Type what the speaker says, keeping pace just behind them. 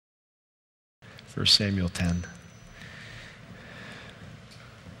1 Samuel 10.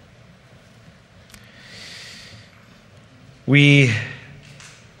 We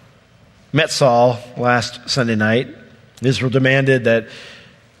met Saul last Sunday night. Israel demanded that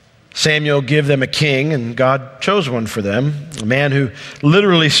Samuel give them a king, and God chose one for them, a man who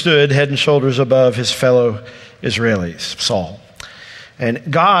literally stood head and shoulders above his fellow Israelis, Saul. And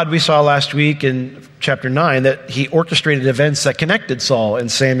God, we saw last week in chapter 9, that he orchestrated events that connected Saul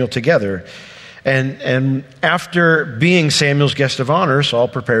and Samuel together. And after being Samuel's guest of honor, Saul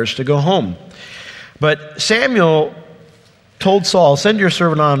prepares to go home. But Samuel told Saul, send your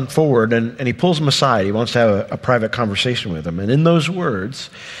servant on forward, and he pulls him aside. He wants to have a private conversation with him. And in those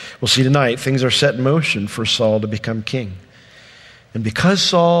words, we'll see tonight, things are set in motion for Saul to become king. And because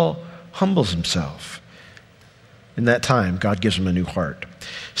Saul humbles himself, in that time, God gives him a new heart.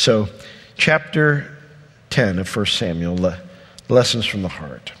 So, chapter 10 of 1 Samuel, lessons from the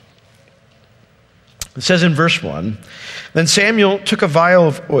heart. It says in verse 1, then Samuel took a vial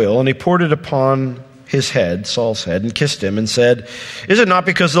of oil and he poured it upon his head, Saul's head, and kissed him and said, is it not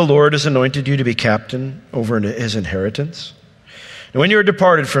because the Lord has anointed you to be captain over his inheritance? And when you are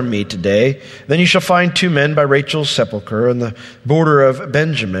departed from me today, then you shall find 2 men by Rachel's sepulchre on the border of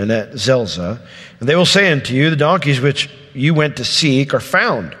Benjamin at Zelzah. And they will say unto you, the donkeys which you went to seek are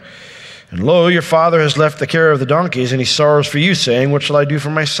found. And lo, your father has left the care of the donkeys, and he sorrows for you, saying, what shall I do for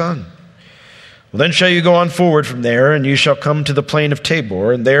my son? Well, then shall you go on forward from there, and you shall come to the plain of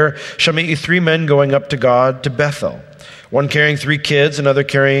Tabor, and there shall meet you 3 men going up to God to Bethel, one carrying 3 kids, another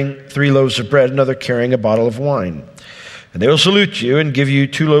carrying 3 loaves of bread, another carrying a bottle of wine. And they will salute you and give you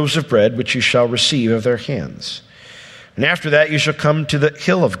 2 loaves of bread, which you shall receive of their hands. And after that you shall come to the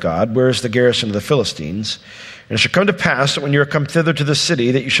hill of God, where is the garrison of the Philistines. And it shall come to pass that when you are come thither to the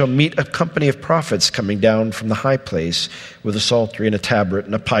city, that you shall meet a company of prophets coming down from the high place with a psaltery and a tabret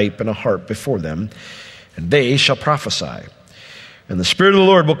and a pipe and a harp before them, and they shall prophesy. And the Spirit of the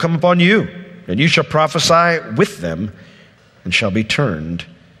Lord will come upon you, and you shall prophesy with them, and shall be turned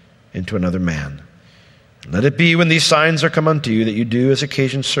into another man. Let it be when these signs are come unto you that you do as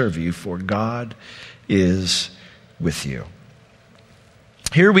occasion serve you, for God is with you.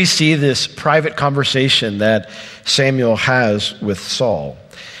 Here we see this private conversation that Samuel has with Saul.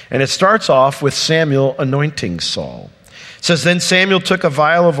 And it starts off with Samuel anointing Saul. It says, then Samuel took a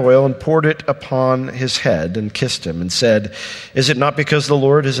vial of oil and poured it upon his head and kissed him and said, is it not because the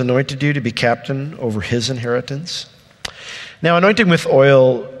Lord has anointed you to be captain over his inheritance? Now, anointing with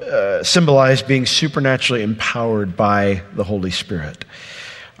oil symbolized being supernaturally empowered by the Holy Spirit.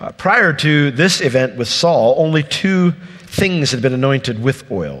 Prior to this event with Saul, only 2 things had been anointed with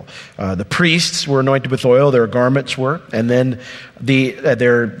oil. The priests were anointed with oil; their garments were, and then they had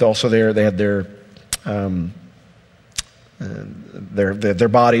their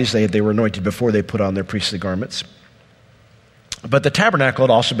bodies. They were anointed before they put on their priestly garments. But the tabernacle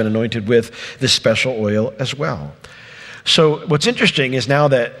had also been anointed with this special oil as well. So what's interesting is now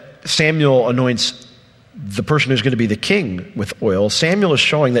that Samuel anoints the person who's going to be the king with oil, Samuel is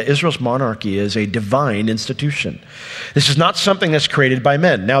showing that Israel's monarchy is a divine institution. This is not something that's created by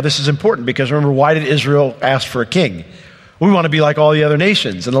men. Now, this is important because remember, why did Israel ask for a king? We want to be like all the other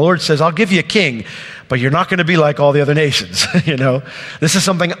nations. And the Lord says, I'll give you a king, but you're not going to be like all the other nations. This is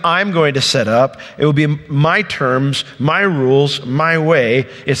something I'm going to set up. It will be my terms, my rules, my way.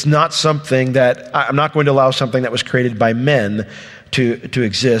 It's not something that I'm not going to allow something that was created by men to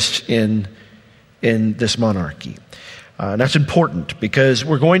exist in this monarchy. And that's important because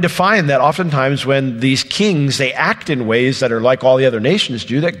we're going to find that oftentimes when these kings, they act in ways that are like all the other nations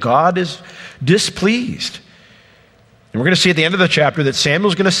do, that God is displeased. And we're going to see at the end of the chapter that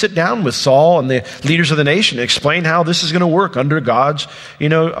Samuel's going to sit down with Saul and the leaders of the nation and explain how this is going to work under God's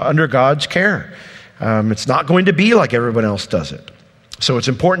care. It's not going to be like everyone else does it. So it's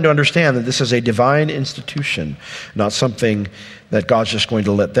important to understand that this is a divine institution, not something that God's just going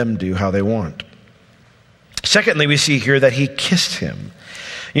to let them do how they want. Secondly, we see here that he kissed him.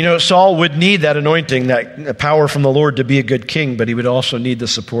 Saul would need that anointing, that power from the Lord to be a good king, but he would also need the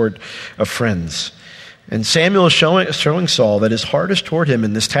support of friends. And Samuel is showing Saul that his heart is toward him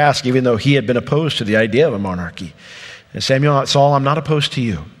in this task, even though he had been opposed to the idea of a monarchy. And Saul, I'm not opposed to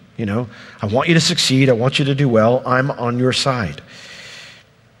you. I want you to succeed. I want you to do well. I'm on your side.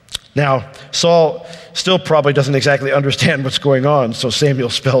 Now, Saul still probably doesn't exactly understand what's going on, so Samuel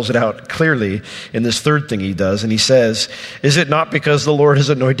spells it out clearly in this third thing he does, and he says, is it not because the Lord has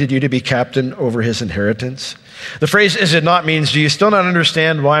anointed you to be captain over his inheritance? The phrase, is it not, means, do you still not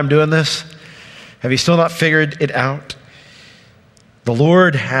understand why I'm doing this? Have you still not figured it out? The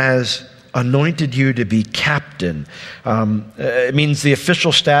Lord has anointed you to be captain. It means the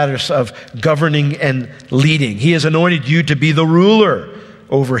official status of governing and leading. He has anointed you to be the ruler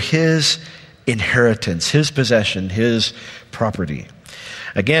over his inheritance, his possession, his property.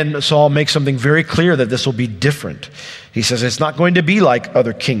 Again, Saul makes something very clear that this will be different. He says it's not going to be like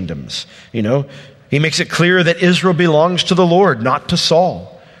other kingdoms. He makes it clear that Israel belongs to the Lord, not to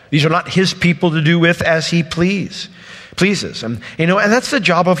Saul. These are not his people to do with as he pleases. And that's the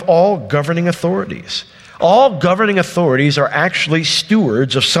job of all governing authorities. All governing authorities are actually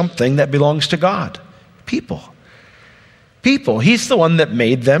stewards of something that belongs to God. People. He's the one that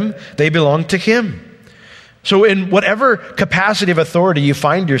made them. They belong to him. So in whatever capacity of authority you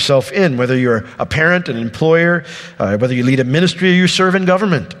find yourself in, whether you're a parent, an employer, whether you lead a ministry or you serve in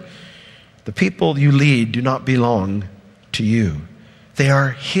government, the people you lead do not belong to you. They are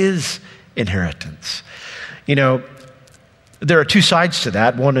his inheritance. There are two sides to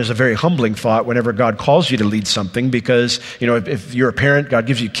that. One is a very humbling thought whenever God calls you to lead something because, if you're a parent, God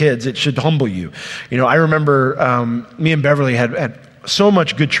gives you kids, it should humble you. I remember me and Beverly had so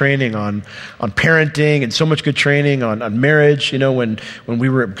much good training on parenting and so much good training on marriage, when we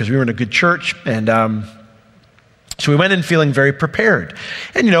were in a good church. And so we went in feeling very prepared.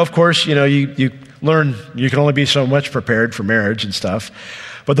 And, of course, you learn you can only be so much prepared for marriage and stuff.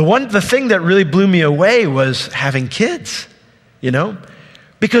 But the thing that really blew me away was having kids.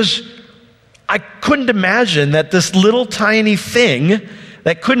 Because I couldn't imagine that this little tiny thing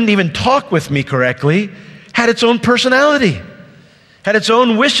that couldn't even talk with me correctly had its own personality, had its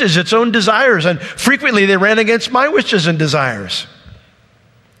own wishes, its own desires, and frequently they ran against my wishes and desires.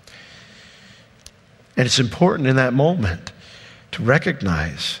 And it's important in that moment to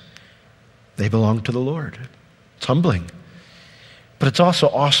recognize they belong to the Lord. It's humbling. But it's also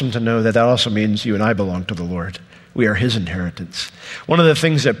awesome to know that also means you and I belong to the Lord. We are his inheritance. One of the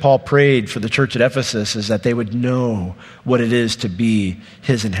things that Paul prayed for the church at Ephesus is that they would know what it is to be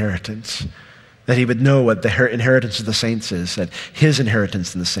his inheritance. That he would know what the inheritance of the saints is, that his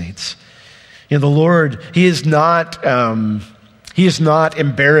inheritance in the saints. The Lord, he is not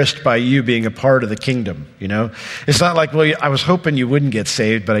embarrassed by you being a part of the kingdom, It's not like, well, I was hoping you wouldn't get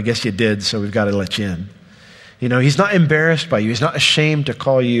saved, but I guess you did, so we've got to let you in. He's not embarrassed by you. He's not ashamed to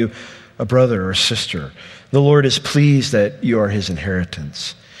call you a brother or sister. The Lord is pleased that you are his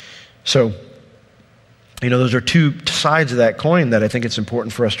inheritance. So, those are two sides of that coin that I think it's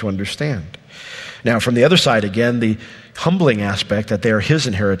important for us to understand. Now, from the other side, again, the humbling aspect that they are his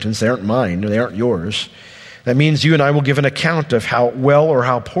inheritance, they aren't mine, they aren't yours. That means you and I will give an account of how well or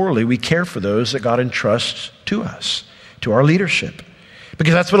how poorly we care for those that God entrusts to us, to our leadership.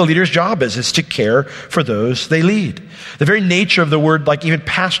 Because that's what a leader's job is to care for those they lead. The very nature of the word, like even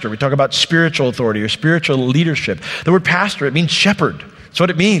pastor, we talk about spiritual authority or spiritual leadership. The word pastor, it means shepherd. That's what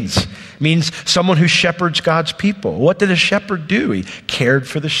it means. It means someone who shepherds God's people. What did a shepherd do? He cared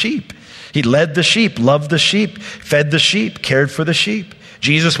for the sheep. He led the sheep, loved the sheep, fed the sheep, cared for the sheep.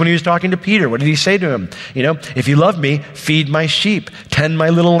 Jesus, when he was talking to Peter, what did he say to him? If you love me, feed my sheep, tend my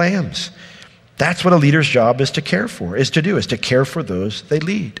little lambs. That's what a leader's job is to care for, is to care for those they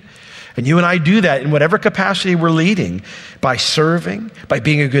lead. And you and I do that in whatever capacity we're leading, by serving, by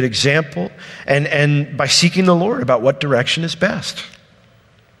being a good example, and by seeking the Lord about what direction is best.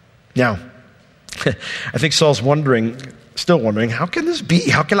 Now, I think Saul's still wondering, how can this be?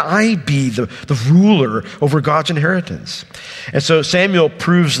 How can I be the ruler over God's inheritance? And so Samuel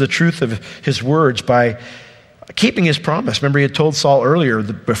proves the truth of his words by keeping his promise. Remember, he had told Saul earlier,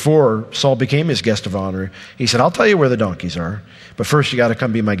 before Saul became his guest of honor, he said, I'll tell you where the donkeys are, but first you got to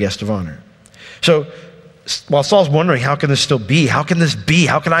come be my guest of honor. So while Saul's wondering, how can this still be? How can this be?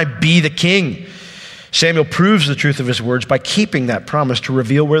 How can I be the king? Samuel proves the truth of his words by keeping that promise to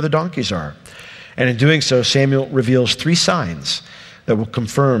reveal where the donkeys are. And in doing so, Samuel reveals 3 signs that will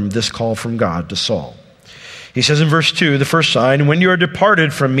confirm this call from God to Saul. He says in verse 2, the first sign, when you are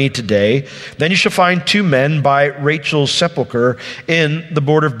departed from me today, then you shall find 2 men by Rachel's sepulchre in the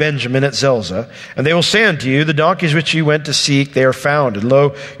border of Benjamin at Zelzah. And they will say unto you, the donkeys which you went to seek, they are found. And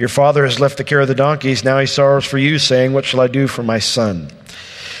lo, your father has left the care of the donkeys. Now he sorrows for you, saying, what shall I do for my son?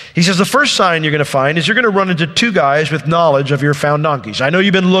 He says the first sign you're going to find is you're going to run into 2 guys with knowledge of your found donkeys. I know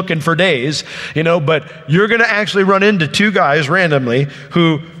you've been looking for days, but you're going to actually run into 2 guys randomly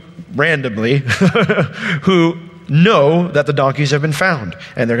who know that the donkeys have been found.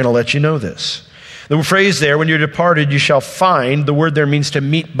 And they're going to let you know this. The phrase there, when you're departed, you shall find, the word there means to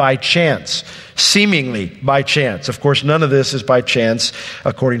meet by chance, seemingly by chance. Of course, none of this is by chance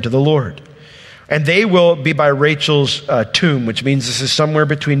according to the Lord. And they will be by Rachel's tomb, which means this is somewhere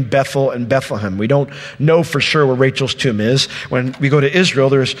between Bethel and Bethlehem. We don't know for sure where Rachel's tomb is. When we go to Israel,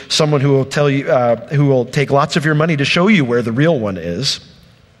 there's someone who will tell you, who will take lots of your money to show you where the real one is.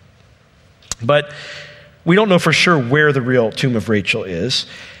 But we don't know for sure where the real tomb of Rachel is.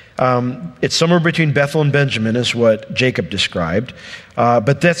 It's somewhere between Bethel and Benjamin is what Jacob described.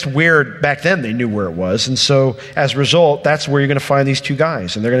 But that's where, back then, they knew where it was. And so, as a result, that's where you're going to find these two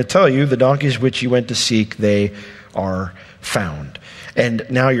guys. And they're going to tell you, the donkeys which you went to seek, they are found. And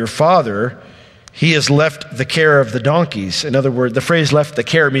now your father, he has left the care of the donkeys. In other words, the phrase left the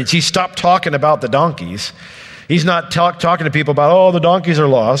care means he stopped talking about the donkeys. He's not talking to people about, oh, the donkeys are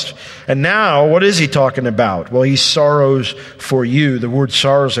lost. And now, what is he talking about? Well, he sorrows for you. The word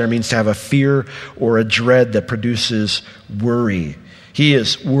sorrows there means to have a fear or a dread that produces worry. He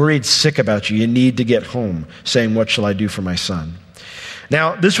is worried sick about you. You need to get home, saying, what shall I do for my son?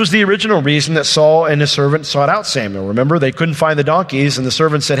 Now, this was the original reason that Saul and his servant sought out Samuel. Remember, they couldn't find the donkeys, and the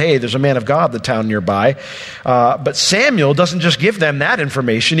servant said, hey, there's a man of God in the town nearby. But Samuel doesn't just give them that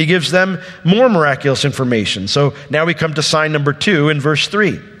information. He gives them more miraculous information. So now we come to sign number 2 in verse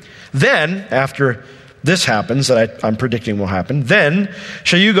 3. Then, after this happens, that I'm predicting will happen, then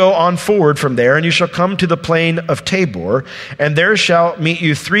shall you go on forward from there, and you shall come to the plain of Tabor, and there shall meet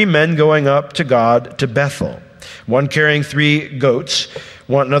you 3 men going up to God to Bethel. One carrying 3 goats,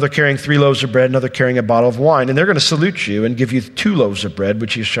 another carrying 3 loaves of bread, another carrying a bottle of wine. And they're going to salute you and give you 2 loaves of bread,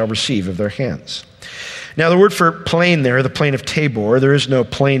 which you shall receive of their hands. Now, the word for plain there, the plain of Tabor, there is no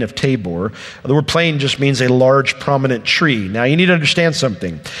plain of Tabor. The word plain just means a large, prominent tree. Now, you need to understand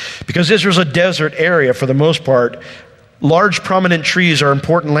something. Because Israel's a desert area for the most part, large, prominent trees are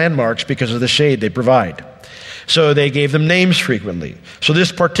important landmarks because of the shade they provide. So they gave them names frequently. So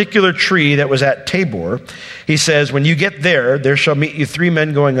this particular tree that was at Tabor, he says, when you get there, there shall meet you 3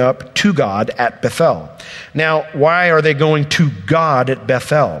 men going up to God at Bethel. Now, why are they going to God at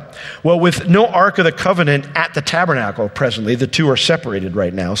Bethel? Well, with no Ark of the Covenant at the tabernacle presently, the two are separated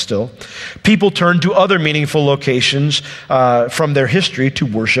right now still, people turn to other meaningful locations from their history to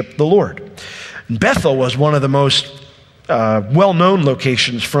worship the Lord. Bethel was one of the most well-known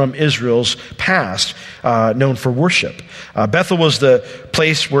locations from Israel's past, known for worship. Bethel was the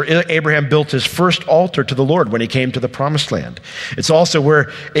place where Abraham built his first altar to the Lord when he came to the Promised Land. It's also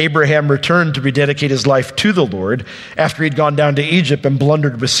where Abraham returned to rededicate his life to the Lord after he'd gone down to Egypt and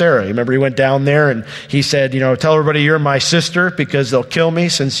blundered with Sarah. Remember, he went down there and he said, tell everybody you're my sister because they'll kill me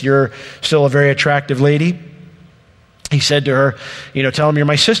since you're still a very attractive lady. He said to her, tell him you're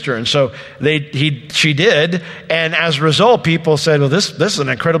my sister. And so she did. And as a result, people said, well, this is an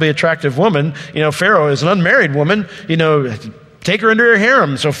incredibly attractive woman. Pharaoh is an unmarried woman. Take her into your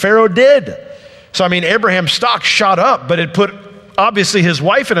harem. So Pharaoh did. So, Abraham's stock shot up, but it put obviously his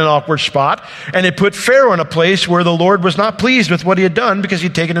wife in an awkward spot. And it put Pharaoh in a place where the Lord was not pleased with what he had done because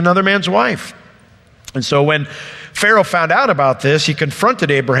he'd taken another man's wife. And so when Pharaoh found out about this, he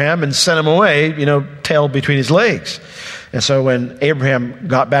confronted Abraham and sent him away, tail between his legs. And so when Abraham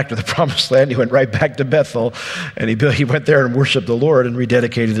got back to the Promised Land, he went right back to Bethel, and he went there and worshiped the Lord and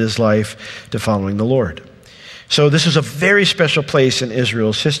rededicated his life to following the Lord. So this is a very special place in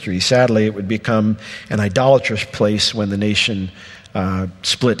Israel's history. Sadly, it would become an idolatrous place when the nation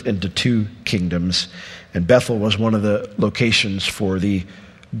split into 2 kingdoms. And Bethel was one of the locations for the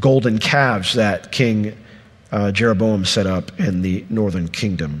golden calves that King Jeroboam set up in the northern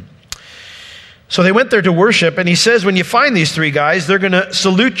kingdom. So they went there to worship, and he says, when you find these 3 guys, they're going to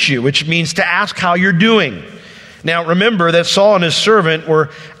salute you, which means to ask how you're doing. Now, remember that Saul and his servant were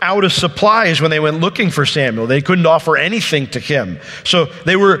out of supplies when they went looking for Samuel. They couldn't offer anything to him. So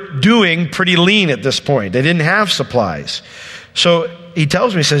they were doing pretty lean at this point. They didn't have supplies. So he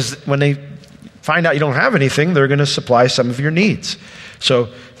tells me, he says, when they find out you don't have anything, they're going to supply some of your needs. So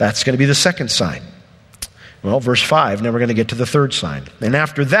that's going to be the second sign. Well, verse 5, now we're going to get to the third sign. And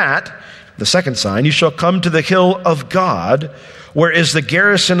after that, the second sign, you shall come to the hill of God, where is the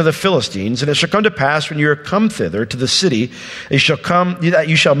garrison of the Philistines, and it shall come to pass when you are come thither to the city, that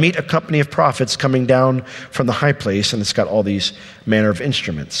you shall meet a company of prophets coming down from the high place, and it's got all these manner of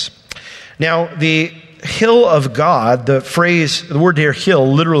instruments. Now, the hill of God, the word here,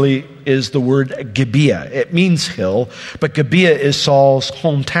 hill, literally is the word Gibeah. It means hill, but Gibeah is Saul's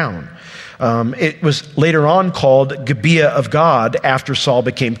hometown. It was later on called Gibeah of God after Saul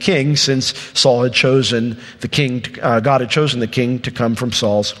became king, since Saul had chosen the king. God had chosen the king to come from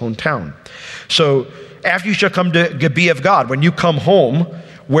Saul's hometown. So, after you shall come to Gibeah of God, when you come home,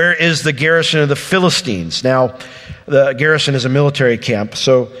 where is the garrison of the Philistines? Now, the garrison is a military camp.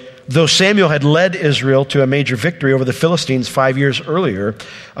 So, though Samuel had led Israel to a major victory over the Philistines 5 years earlier,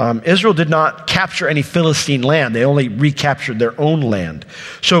 Israel did not capture any Philistine land. They only recaptured their own land.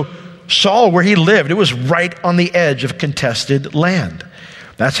 So Saul, where he lived, it was right on the edge of contested land.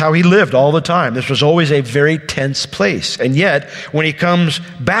 That's how he lived all the time. This was always a very tense place. And yet, when he comes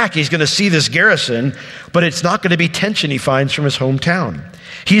back, he's going to see this garrison, but it's not going to be tension he finds from his hometown.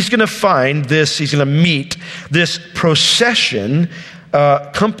 He's going to meet this procession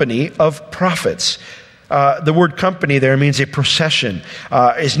company of prophets. The word company there means a procession.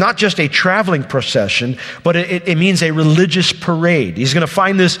 It's not just a traveling procession, but it means a religious parade. He's going to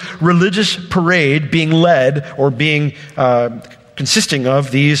find this religious parade being led or being consisting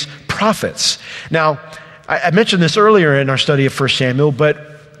of these prophets. Now, I mentioned this earlier in our study of 1 Samuel, but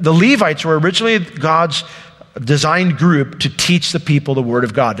the Levites were originally God's designed group to teach the people the word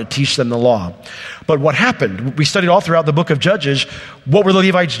of God, to teach them the law. But what happened? We studied all throughout the book of Judges. What were the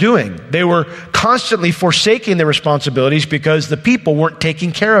Levites doing? They were constantly forsaking their responsibilities because the people weren't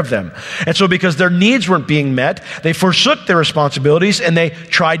taking care of them. And so because their needs weren't being met, they forsook their responsibilities and they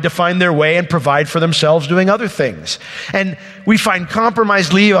tried to find their way and provide for themselves doing other things. And we find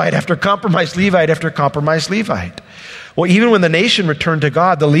compromised Levite after compromised Levite after compromised Levite. Well, even when the nation returned to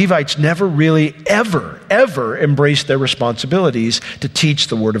God, the Levites never really, ever embraced their responsibilities to teach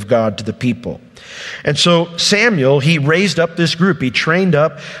the word of God to the people. And so Samuel, he raised up this group. He trained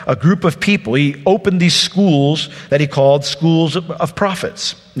up a group of people. He opened these schools that he called schools of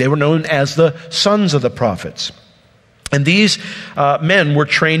prophets. They were known as the sons of the prophets. And these men were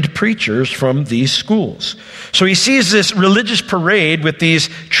trained preachers from these schools. So he sees this religious parade with these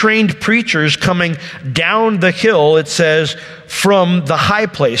trained preachers coming down the hill, it says, from the high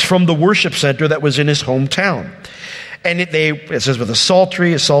place, from the worship center that was in his hometown. And it says with a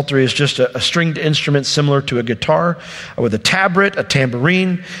psaltery. A psaltery is just a stringed instrument similar to a guitar, with a tabret, a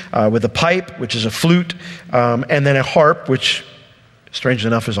tambourine, with a pipe, which is a flute, and then a harp, which, strangely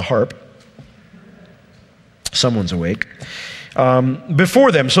enough, is a harp. Someone's awake.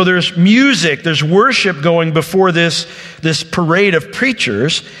 Before them. So there's music, there's worship going before this parade of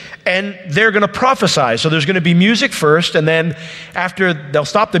preachers, and they're going to prophesy. So there's going to be music first, and then after, they'll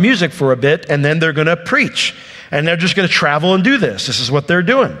stop the music for a bit, and then they're going to preach. And they're just going to travel and do this. This is what they're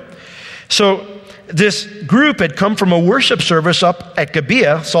doing. So this group had come from a worship service up at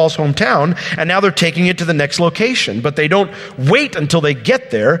Gibeah, Saul's hometown, and now they're taking it to the next location. But they don't wait until they get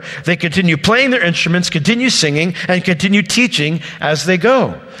there. They continue playing their instruments, continue singing, and continue teaching as they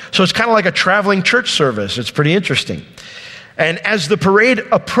go. So it's kind of like a traveling church service. It's pretty interesting. And as the parade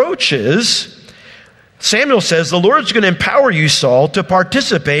approaches, Samuel says, the Lord's going to empower you, Saul, to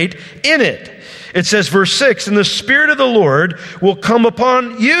participate in it. It says, verse 6, and the Spirit of the Lord will come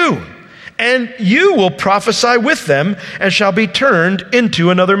upon you, and you will prophesy with them and shall be turned into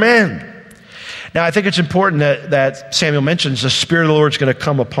another man. Now, I think it's important that Samuel mentions the Spirit of the Lord is going to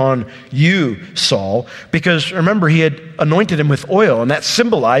come upon you, Saul, because remember, he had anointed him with oil, and that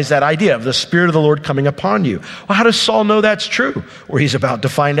symbolized that idea of the Spirit of the Lord coming upon you. Well, how does Saul know that's true? Well, he's about to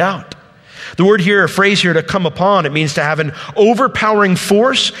find out. The word here, a phrase here, to come upon, it means to have an overpowering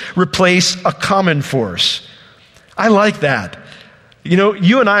force replace a common force. I like that. You know,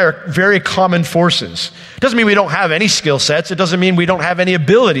 you and I are very common forces. It doesn't mean we don't have any skill sets. It doesn't mean we don't have any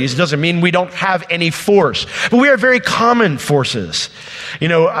abilities. It doesn't mean we don't have any force. But we are very common forces. You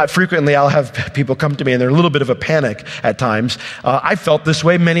know, frequently I'll have people come to me and they're a little bit of a panic at times. I felt this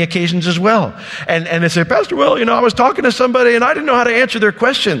way many occasions as well. And they say, Pastor Will, you know, I was talking to somebody and I didn't know how to answer their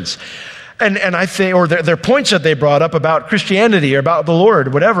questions. And I think, or their points that they brought up about Christianity or about the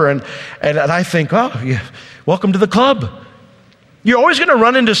Lord, whatever. And I think, oh, yeah, welcome to the club. You're always going to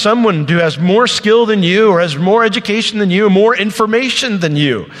run into someone who has more skill than you or has more education than you, more information than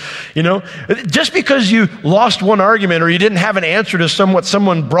you. You know, just because you lost one argument or you didn't have an answer to what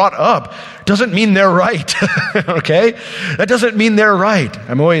someone brought up doesn't mean they're right. Okay? That doesn't mean they're right.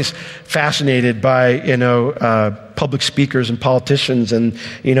 I'm always fascinated by, public speakers and politicians and,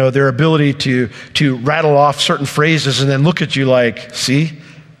 their ability to rattle off certain phrases and then look at you like, see?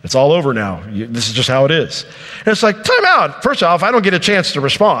 It's all over now. This is just how it is. And it's like, time out. First off, I don't get a chance to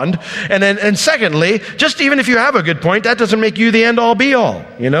respond. And secondly, just even if you have a good point, that doesn't make you the end all be all,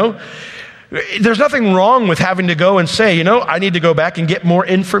 There's nothing wrong with having to go and say, I need to go back and get more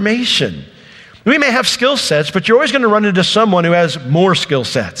information. We may have skill sets, but you're always going to run into someone who has more skill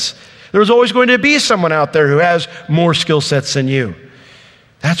sets. There's always going to be someone out there who has more skill sets than you.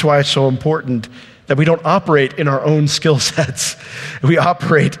 That's why it's so important that we don't operate in our own skill sets. We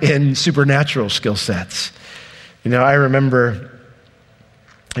operate in supernatural skill sets. I remember,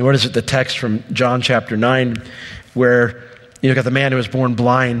 the text from John chapter 9, where You got the man who was born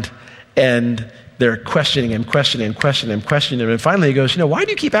blind, and they're questioning him. And finally he goes, why do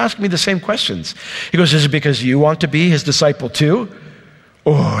you keep asking me the same questions? He goes, is it because you want to be his disciple too?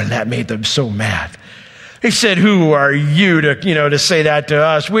 Oh, and that made them so mad. He said, who are you to say that to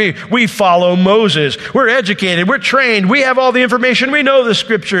us? We follow Moses. We're educated. We're trained. We have all the information. We know the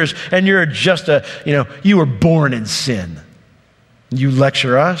scriptures. And you're just you were born in sin. You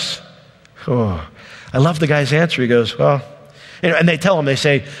lecture us? Oh, I love the guy's answer. He goes, well, and they tell him, they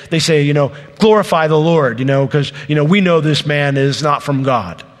say, glorify the Lord, because, we know this man is not from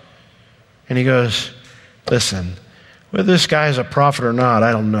God. And he goes, listen, whether this guy is a prophet or not,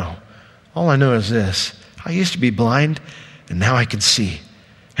 I don't know. All I know is this. I used to be blind, and now I can see.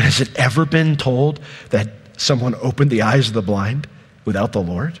 And has it ever been told that someone opened the eyes of the blind without the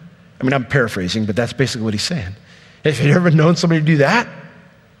Lord? I mean, I'm paraphrasing, but that's basically what he's saying. Have you ever known somebody to do that?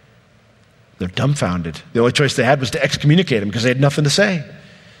 They're dumbfounded. The only choice they had was to excommunicate him because they had nothing to say.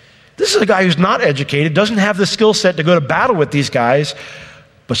 This is a guy who's not educated, doesn't have the skill set to go to battle with these guys,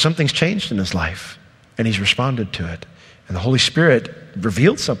 but something's changed in his life, and he's responded to it. And the Holy Spirit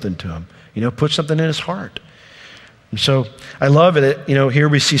revealed something to him. Put something in his heart. And so I love it. Here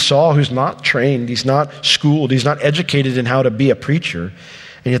we see Saul, who's not trained. He's not schooled. He's not educated in how to be a preacher.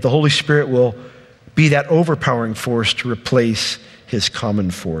 And yet the Holy Spirit will be that overpowering force to replace his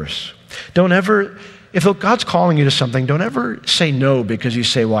common force. If God's calling you to something, don't ever say no because you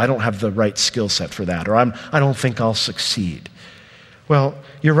say, well, I don't have the right skill set for that, or I don't think I'll succeed. Well,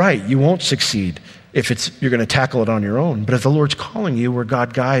 you're right. You won't succeed if you're going to tackle it on your own. But if the Lord's calling you, where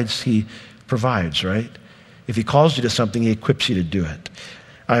God guides, he provides, right? If he calls you to something, he equips you to do it.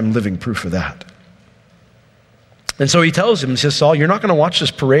 I'm living proof of that. And so he tells him, he says, Saul, you're not going to watch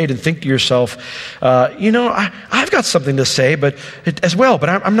this parade and think to yourself, I've got something to say as well, but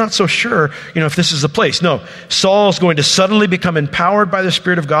I'm not so sure, if this is the place. No, Saul's going to suddenly become empowered by the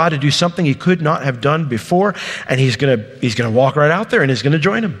Spirit of God to do something he could not have done before, and he's going to walk right out there and he's going to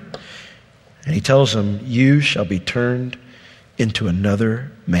join him. And he tells him, you shall be turned into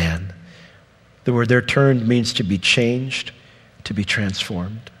another man. The word there, turned, means to be changed, to be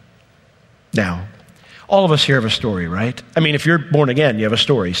transformed. Now, all of us here have a story, right? I mean, if you're born again, you have a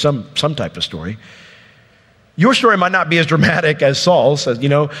story, some type of story. Your story might not be as dramatic as Saul's.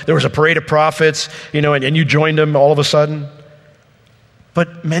 There was a parade of prophets, and you joined them all of a sudden.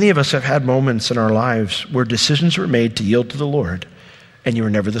 But many of us have had moments in our lives where decisions were made to yield to the Lord, and you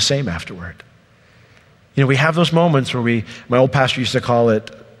were never the same afterward. We have those moments where my old pastor used to call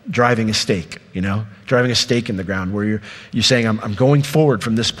it driving a stake, driving a stake in the ground, where you're saying, I'm going forward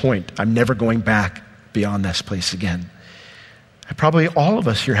from this point. I'm never going back beyond this place again. And probably all of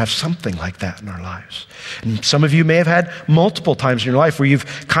us here have something like that in our lives. And some of you may have had multiple times in your life where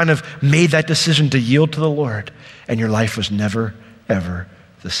you've kind of made that decision to yield to the Lord, and your life was never, ever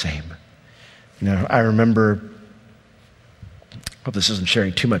the same. I remember, hope this isn't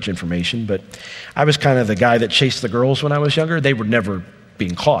sharing too much information, but I was kind of the guy that chased the girls when I was younger. They were never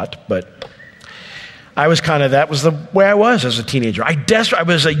being caught, but I was that was the way I was as a teenager. I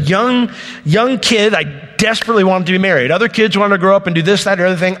was a young kid. I desperately wanted to be married. Other kids wanted to grow up and do this, that, or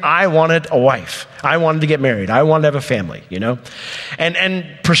other thing. I wanted a wife. I wanted to get married. I wanted to have a family,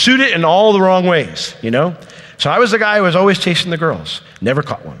 and pursued it in all the wrong ways, So I was the guy who was always chasing the girls. Never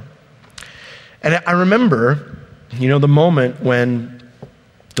caught one. And I remember, the moment when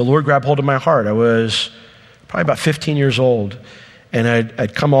the Lord grabbed hold of my heart. I was probably about 15 years old, and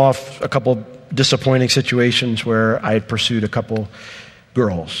I'd come off a couple disappointing situations where I had pursued a couple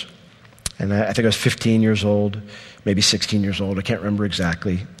girls. And I think I was 15 years old, maybe 16 years old, I can't remember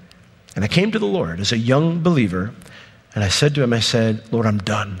exactly. And I came to the Lord as a young believer, and I said to him, Lord, I'm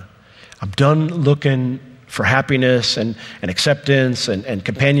done. I'm done looking for happiness and acceptance and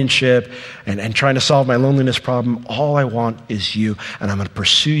companionship and trying to solve my loneliness problem. All I want is you, and I'm going to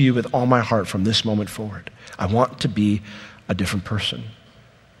pursue you with all my heart from this moment forward. I want to be a different person.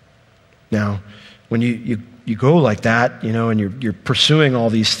 Now, when you go like that, and you're pursuing all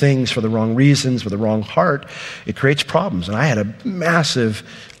these things for the wrong reasons, with the wrong heart, it creates problems. And I had a massive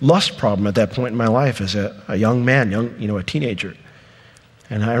lust problem at that point in my life as a young man, a teenager.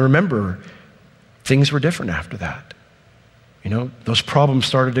 And I remember things were different after that. Those problems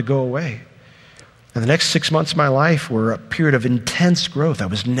started to go away. And the next 6 months of my life were a period of intense growth. I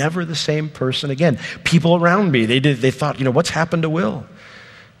was never the same person again. People around me, they thought, what's happened to Will?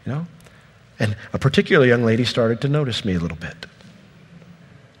 And a particular young lady started to notice me a little bit.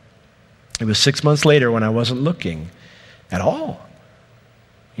 It was 6 months later when I wasn't looking at all,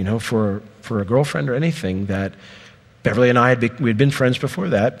 for a girlfriend or anything, that Beverly and I we had been friends before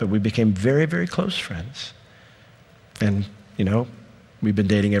that, but we became very, very close friends. And, we've been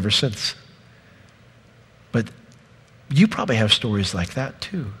dating ever since. But you probably have stories like that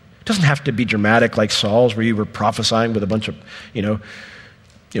too. It doesn't have to be dramatic like Saul's, where you were prophesying with a bunch of,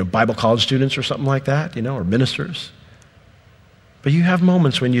 Bible college students or something like that, or ministers. But you have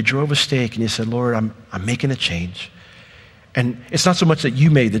moments when you drove a stake and you said, Lord, I'm making a change. And it's not so much that you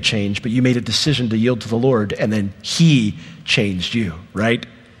made the change, but you made a decision to yield to the Lord, and then he changed you, right?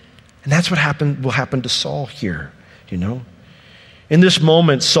 And that's what will happen to Saul here, In this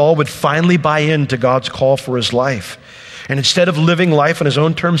moment, Saul would finally buy into God's call for his life. And instead of living life on his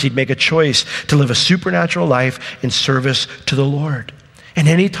own terms, he'd make a choice to live a supernatural life in service to the Lord. And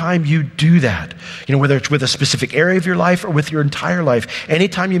anytime you do that, whether it's with a specific area of your life or with your entire life,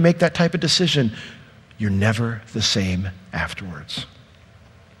 anytime you make that type of decision, you're never the same afterwards.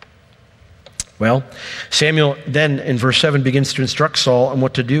 Well, Samuel then in verse 7 begins to instruct Saul on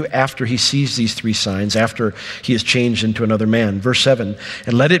what to do after he sees these three signs, after he is changed into another man. Verse 7,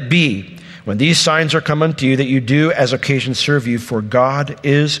 and let it be, when these signs are come unto you, that you do as occasion serve you, for God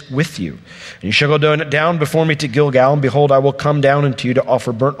is with you. And you shall go down before me to Gilgal, and behold, I will come down unto you to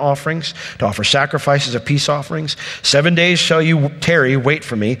offer burnt offerings, to offer sacrifices of peace offerings. 7 days shall you tarry, wait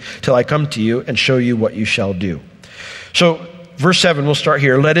for me, till I come to you and show you what you shall do. So, verse 7, we'll start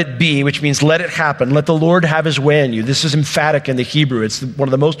here. Let it be, which means let it happen. Let the Lord have his way in you. This is emphatic in the Hebrew. It's one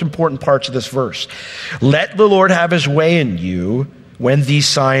of the most important parts of this verse. Let the Lord have his way in you when these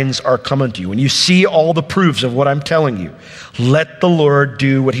signs are coming to you. When you see all the proofs of what I'm telling you, let the Lord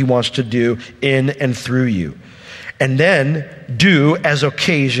do what he wants to do in and through you. And then do as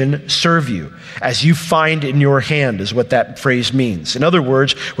occasion serve you, as you find in your hand, is what that phrase means. In other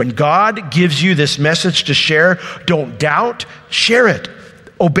words, when God gives you this message to share, don't doubt, share it.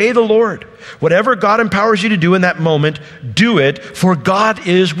 Obey the Lord. Whatever God empowers you to do in that moment, do it, for God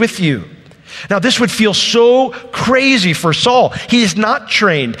is with you. Now, this would feel so crazy for Saul. He is not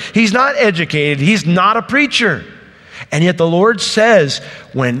trained. He's not educated. He's not a preacher. And yet the Lord says,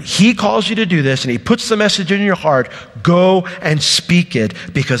 when he calls you to do this and he puts the message in your heart, go and speak it,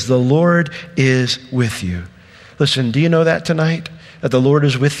 because the Lord is with you. Listen, do you know that tonight? That the Lord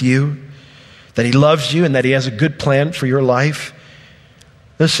is with you? That he loves you and that he has a good plan for your life?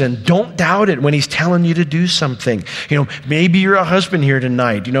 Listen, don't doubt it when he's telling you to do something. Maybe you're a husband here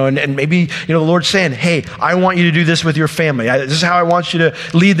tonight, and maybe, the Lord's saying, hey, I want you to do this with your family. This is how I want you to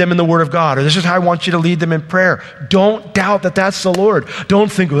lead them in the Word of God, or this is how I want you to lead them in prayer. Don't doubt that that's the Lord.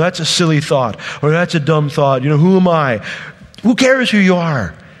 Don't think, well, that's a silly thought, or that's a dumb thought. Who am I? Who cares who you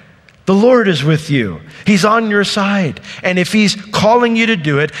are? The Lord is with you. He's on your side. And if he's calling you to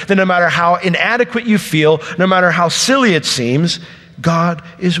do it, then no matter how inadequate you feel, no matter how silly it seems, God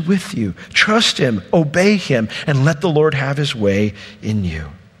is with you. Trust him, obey him, and let the Lord have his way in you.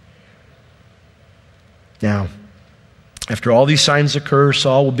 Now, after all these signs occur,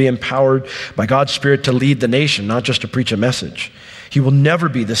 Saul will be empowered by God's Spirit to lead the nation, not just to preach a message. He will never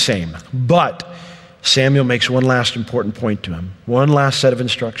be the same. But Samuel makes one last important point to him, one last set of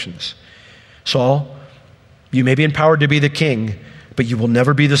instructions. Saul, you may be empowered to be the king, but you will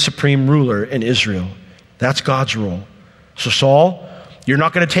never be the supreme ruler in Israel. That's God's role. So Saul, you're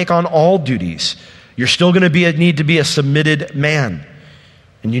not going to take on all duties. You're still going to need to be a submitted man.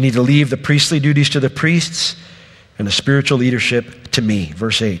 And you need to leave the priestly duties to the priests and the spiritual leadership to me.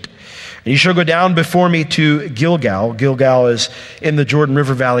 Verse 8. And you shall go down before me to Gilgal. Gilgal is in the Jordan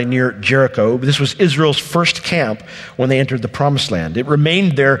River Valley near Jericho. This was Israel's first camp when they entered the Promised Land. It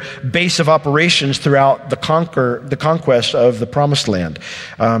remained their base of operations throughout the conquest of the Promised Land.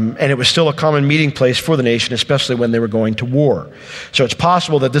 And it was still a common meeting place for the nation, especially when they were going to war. So it's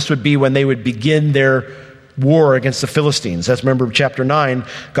possible that this would be when they would begin their war against the Philistines. That's, remember, chapter 9,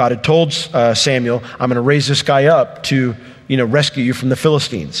 God had told Samuel, I'm going to raise this guy up to rescue you from the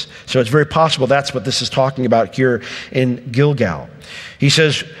Philistines. So it's very possible that's what this is talking about here in Gilgal. He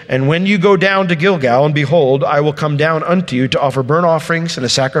says, and when you go down to Gilgal, and behold, I will come down unto you to offer burnt offerings and to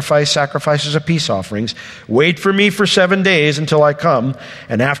sacrifices of peace offerings. Wait for me for 7 days until I come,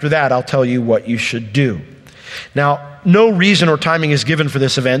 and after that I'll tell you what you should do. Now, no reason or timing is given for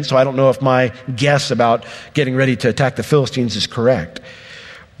this event, so I don't know if my guess about getting ready to attack the Philistines is correct.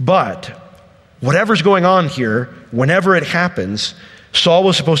 But whatever's going on here, whenever it happens, Saul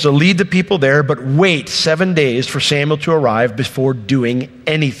was supposed to lead the people there, but wait 7 days for Samuel to arrive before doing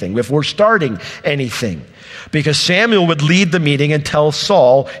anything, before starting anything. Because Samuel would lead the meeting and tell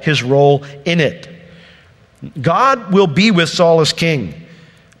Saul his role in it. God will be with Saul as king,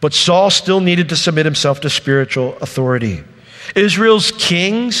 but Saul still needed to submit himself to spiritual authority. Israel's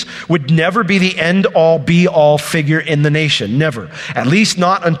kings would never be the end-all, be-all figure in the nation. Never. At least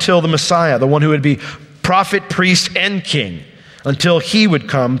not until the Messiah, the one who would be prophet, priest, and king. until he would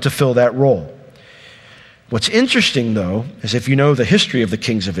come to fill that role. What's interesting, though, is if you know the history of the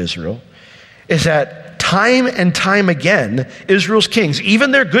kings of Israel, is that time and time again, Israel's kings,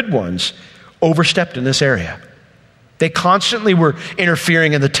 even their good ones, overstepped in this area. They constantly were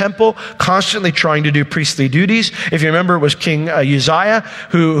interfering in the temple, constantly trying to do priestly duties. If you remember, it was King Uzziah,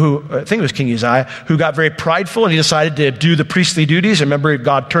 who I think it was King Uzziah, who got very prideful and he decided to do the priestly duties. Remember,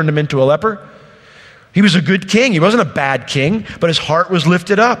 God turned him into a leper. He was a good king. He wasn't a bad king, but his heart was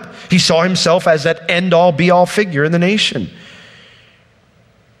lifted up. He saw himself as that end-all, be-all figure in the nation.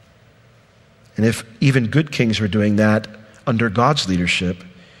 And if even good kings were doing that under God's leadership,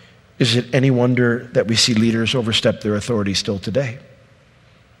 is it any wonder that we see leaders overstep their authority still today?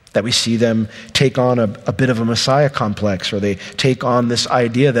 That we see them take on a bit of a Messiah complex, or they take on this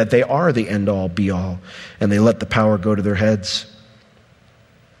idea that they are the end-all, be-all, and they let the power go to their heads.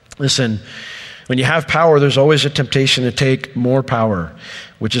 Listen, when you have power, there's always a temptation to take more power,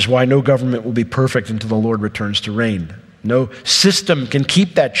 which is why no government will be perfect until the Lord returns to reign. No system can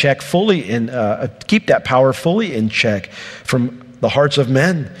keep that keep that power fully in check from the hearts of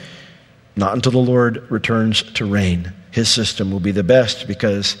men. Not until the Lord returns to reign. His system will be the best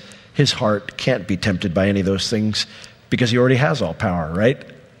because his heart can't be tempted by any of those things because he already has all power, right?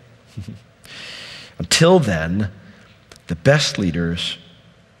 Until then, the best leaders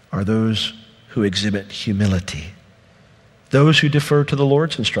are those who exhibit humility, those who defer to the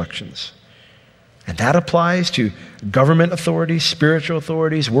Lord's instructions. And that applies to government authorities, spiritual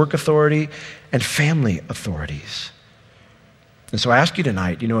authorities, work authority, and family authorities. And so I ask you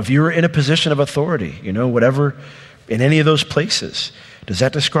tonight, if you're in a position of authority, whatever, in any of those places, does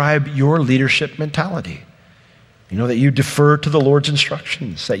that describe your leadership mentality? That you defer to the Lord's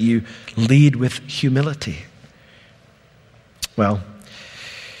instructions, that you lead with humility. Well,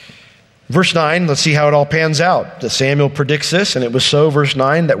 verse 9, let's see how it all pans out. Samuel predicts this, and it was so, verse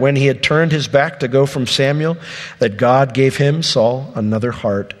 9, that when he had turned his back to go from Samuel, that God gave him, Saul, another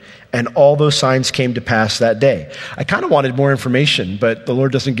heart, and all those signs came to pass that day. I kind of wanted more information, but the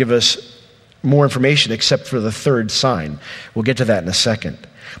Lord doesn't give us more information except for the third sign. We'll get to that in a second.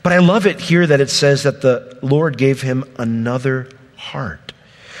 But I love it here that it says that the Lord gave him another heart.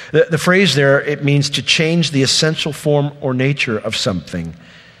 The phrase there, it means to change the essential form or nature of something.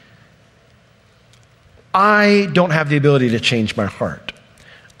 I don't have the ability to change my heart.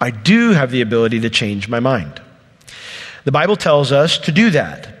 I do have the ability to change my mind. The Bible tells us to do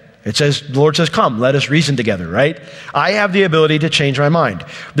that. The Lord says, come, let us reason together, right? I have the ability to change my mind.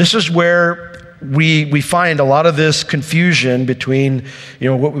 This is where we find a lot of this confusion between,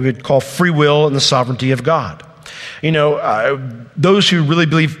 what we would call free will and the sovereignty of God. Those who really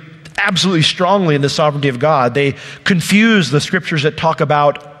believe absolutely strongly in the sovereignty of God, they confuse the scriptures that talk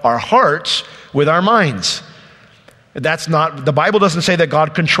about our hearts with our minds. The Bible doesn't say that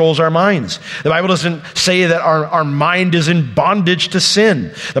God controls our minds. The Bible doesn't say that our mind is in bondage to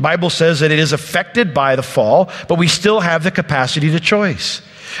sin. The Bible says that it is affected by the fall, but we still have the capacity to choice.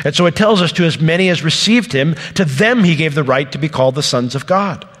 And so it tells us, to as many as received him, to them he gave the right to be called the sons of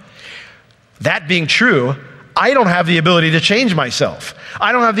God. That being true, I don't have the ability to change myself.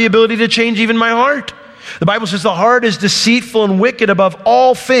 I don't have the ability to change even my heart. The Bible says the heart is deceitful and wicked above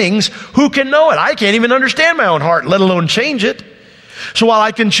all things. Who can know it? I can't even understand my own heart, let alone change it. So while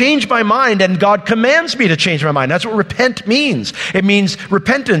I can change my mind, and God commands me to change my mind, that's what repent means. It means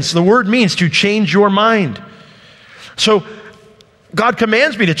repentance. The word means to change your mind. So God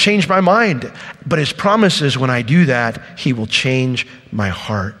commands me to change my mind, but his promise is when I do that, he will change my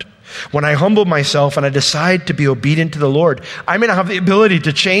heart. When I humble myself and I decide to be obedient to the Lord, I may not have the ability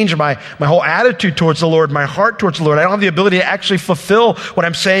to change my whole attitude towards the Lord, my heart towards the Lord. I don't have the ability to actually fulfill what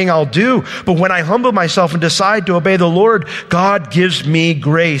I'm saying I'll do. But when I humble myself and decide to obey the Lord, God gives me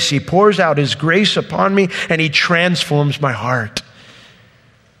grace. He pours out his grace upon me and he transforms my heart.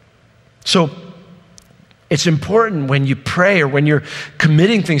 So it's important when you pray or when you're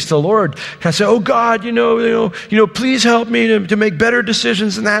committing things to the Lord, to say, oh God, please help me to make better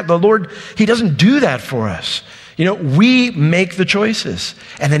decisions than that. The Lord, he doesn't do that for us. We make the choices,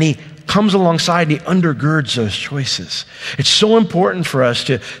 and then he comes alongside and he undergirds those choices. It's so important for us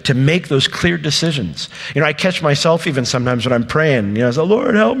to make those clear decisions. I catch myself even sometimes when I'm praying, I say,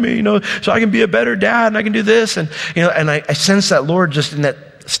 Lord, help me, so I can be a better dad and I can do this. And, and I sense that Lord just in that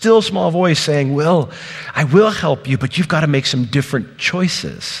still small voice saying, I will help you, but you've got to make some different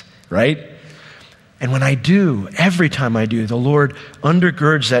choices, right? And when I do, every time I do, the Lord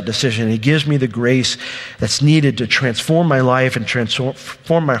undergirds that decision. He gives me the grace that's needed to transform my life and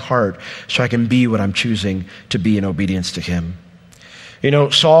transform my heart so I can be what I'm choosing to be in obedience to him.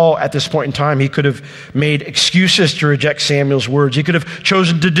 Saul, at this point in time, he could have made excuses to reject Samuel's words. He could have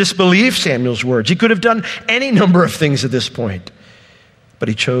chosen to disbelieve Samuel's words. He could have done any number of things at this point. But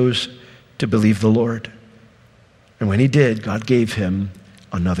he chose to believe the Lord. And when he did, God gave him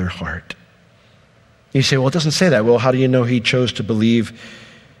another heart. You say, well, it doesn't say that. Well, how do you know he chose to believe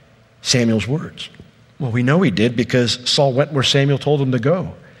Samuel's words? Well, we know he did because Saul went where Samuel told him to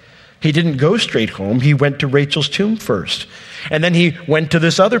go. He didn't go straight home. He went to Rachel's tomb first. And then he went to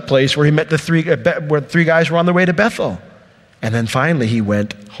this other place where he met where three guys were on their way to Bethel. And then finally he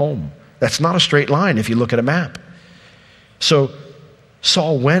went home. That's not a straight line if you look at a map. So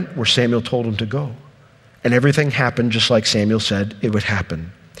Saul went where Samuel told him to go. And everything happened just like Samuel said it would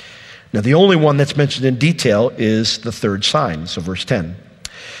happen. Now the only one that's mentioned in detail is the third sign. So verse 10.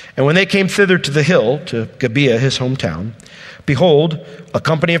 And when they came thither to the hill, to Gibeah, his hometown, behold, a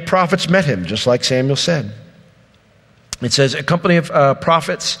company of prophets met him, just like Samuel said. It says a company of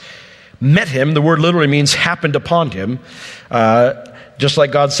prophets met him. The word literally means happened upon him. Just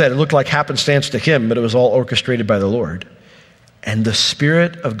like God said, it looked like happenstance to him, but it was all orchestrated by the Lord. And the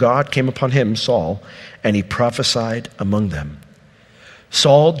Spirit of God came upon him, Saul, and he prophesied among them.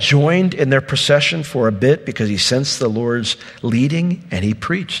 Saul joined in their procession for a bit because he sensed the Lord's leading, and he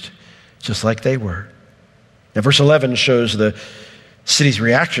preached just like they were. Now, verse 11 shows the city's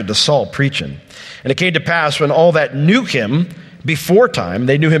reaction to Saul preaching. And it came to pass when all that knew him before time,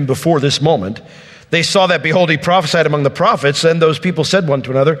 they knew him before this moment, they saw that, behold, he prophesied among the prophets. Then those people said one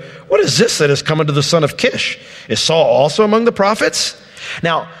to another, what is this that has come unto the son of Kish? Is Saul also among the prophets?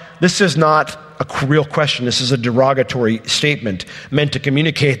 Now, this is not a real question. This is a derogatory statement meant to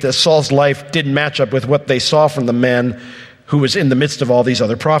communicate that Saul's life didn't match up with what they saw from the man who was in the midst of all these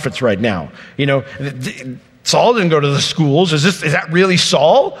other prophets right now. Saul didn't go to the schools. Is that really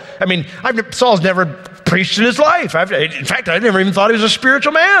Saul? I mean, Saul's never preached in his life. In fact, I never even thought he was a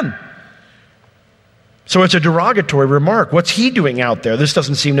spiritual man. So it's a derogatory remark. What's he doing out there? This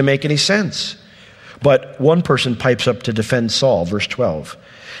doesn't seem to make any sense. But one person pipes up to defend Saul, verse 12.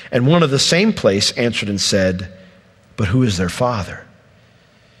 And one of the same place answered and said, but who is their father?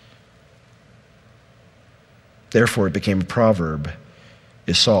 Therefore it became a proverb,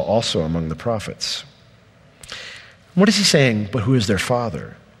 is Saul also among the prophets? What is he saying, but who is their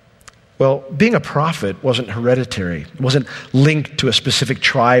father? Well, being a prophet wasn't hereditary. It wasn't linked to a specific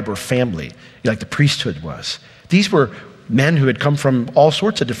tribe or family like the priesthood was. These were men who had come from all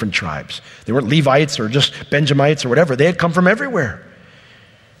sorts of different tribes. They weren't Levites or just Benjamites or whatever. They had come from everywhere.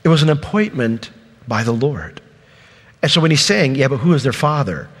 It was an appointment by the Lord. And so when he's saying, yeah, but who is their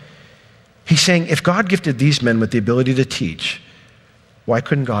father? He's saying, if God gifted these men with the ability to teach, why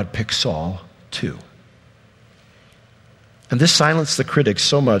couldn't God pick Saul too? And this silenced the critics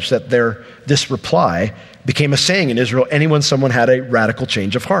so much that this reply became a saying in Israel, someone had a radical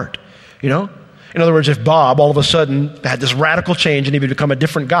change of heart. In other words, if Bob all of a sudden had this radical change and he would become a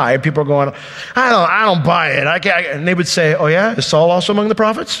different guy, people are going, I don't buy it. And they would say, oh yeah, is Saul also among the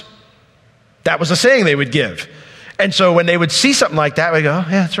prophets? That was a saying they would give. And so when they would see something like that, we go, oh,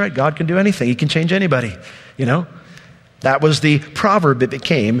 yeah, that's right. God can do anything. He can change anybody. That was the proverb it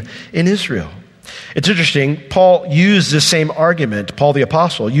became in Israel. It's interesting, Paul used this same argument, Paul the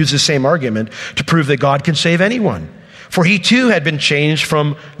apostle used this same argument to prove that God can save anyone. For he too had been changed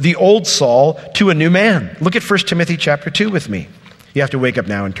from the old Saul to a new man. Look at 1 Timothy chapter 2 with me. You have to wake up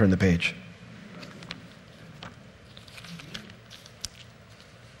now and turn the page.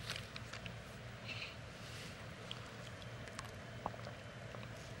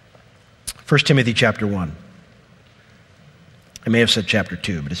 First Timothy chapter 1. I may have said chapter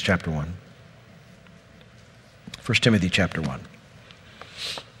 2, but it's chapter 1. 1 Timothy chapter 1.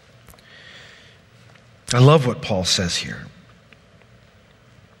 I love what Paul says here.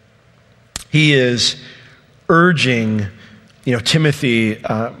 He is urging, Timothy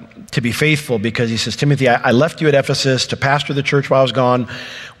to be faithful because he says, Timothy, I left you at Ephesus to pastor the church while I was gone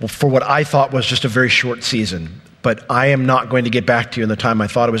for what I thought was just a very short season. But I am not going to get back to you in the time I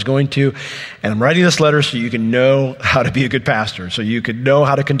thought I was going to. And I'm writing this letter so you can know how to be a good pastor, so you can know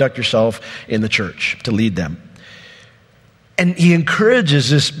how to conduct yourself in the church, to lead them. And he encourages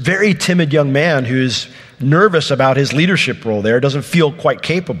this very timid young man who's nervous about his leadership role there, doesn't feel quite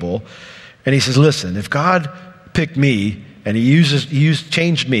capable. And he says, listen, if God picked me and he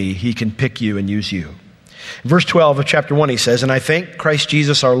changed me, he can pick you and use you. In verse 12 of chapter 1, he says, and I thank Christ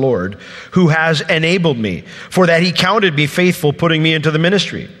Jesus our Lord, who has enabled me, for that he counted me faithful, putting me into the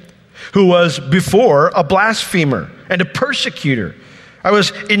ministry, who was before a blasphemer and a persecutor. I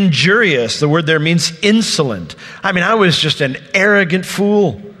was injurious. The word there means insolent. I was just an arrogant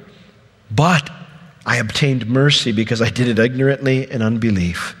fool. But I obtained mercy because I did it ignorantly in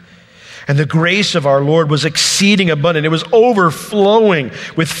unbelief. And the grace of our Lord was exceeding abundant. It was overflowing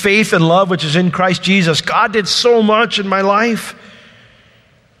with faith and love which is in Christ Jesus. God did so much in my life.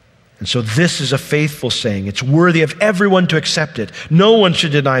 And so this is a faithful saying. It's worthy of everyone to accept it. No one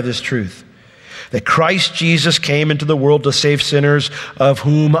should deny this truth, that Christ Jesus came into the world to save sinners, of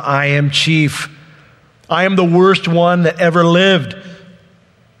whom I am chief. I am the worst one that ever lived.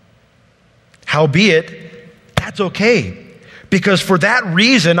 Howbeit, that's okay, because for that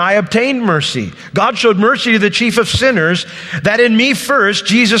reason I obtained mercy. God showed mercy to the chief of sinners, that in me first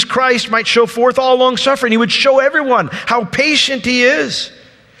Jesus Christ might show forth all long suffering. He would show everyone how patient he is,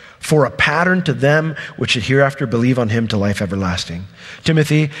 for a pattern to them which should hereafter believe on him to life everlasting.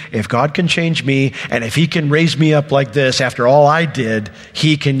 Timothy, if God can change me, and if he can raise me up like this after all I did,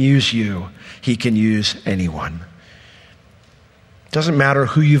 he can use you. He can use anyone. Doesn't matter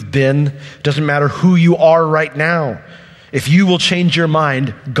who you've been. Doesn't matter who you are right now. If you will change your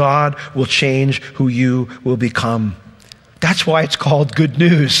mind, God will change who you will become. That's why it's called good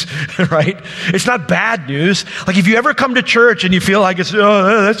news, right? It's not bad news. Like if you ever come to church and you feel like that's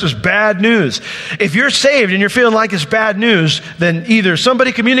just bad news. If you're saved and you're feeling like it's bad news, then either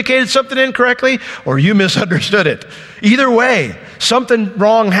somebody communicated something incorrectly or you misunderstood it. Either way, something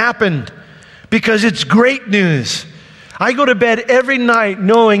wrong happened, because it's great news. I go to bed every night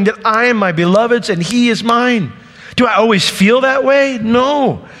knowing that I am my beloved's and he is mine. Do I always feel that way?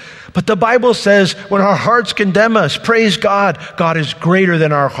 No. But the Bible says when our hearts condemn us, praise God, God is greater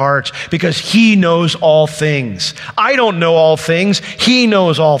than our hearts because he knows all things. I don't know all things. He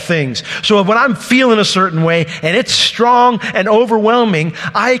knows all things. So when I'm feeling a certain way and it's strong and overwhelming,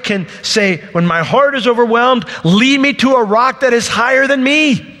 I can say, when my heart is overwhelmed, lead me to a rock that is higher than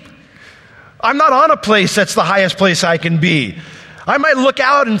me. I'm not on a place that's the highest place I can be. I might look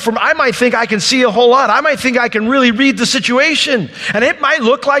out and I might think I can see a whole lot. I might think I can really read the situation. And it might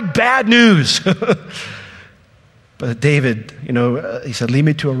look like bad news. But David, he said, lead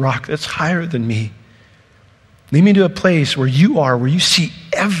me to a rock that's higher than me. Lead me to a place where you are, where you see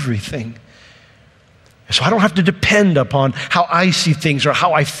everything. So I don't have to depend upon how I see things or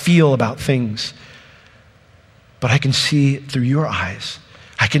how I feel about things. But I can see it through your eyes.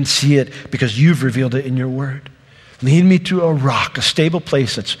 I can see it because you've revealed it in your word. Lead me to a rock, a stable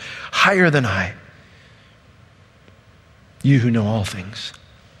place that's higher than I. You who know all things.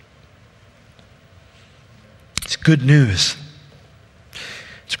 It's good news.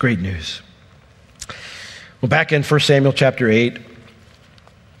 It's great news. Well, back in 1 Samuel chapter 8,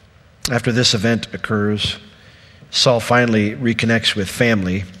 after this event occurs, Saul finally reconnects with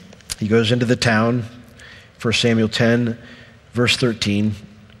family. He goes into the town, 1 Samuel 10, verse 13.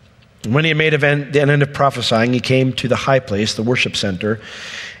 When he had made the end of prophesying, he came to the high place, the worship center,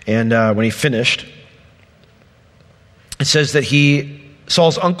 and when he finished, it says that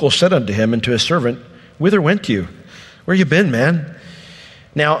Saul's uncle said unto him and to his servant, whither went you? Where you been, man?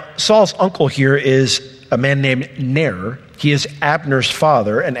 Now, Saul's uncle here is a man named Ner. He is Abner's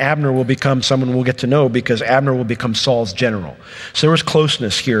father, and Abner will become someone we'll get to know because Abner will become Saul's general. So there was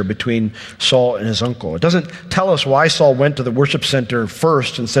closeness here between Saul and his uncle. It doesn't tell us why Saul went to the worship center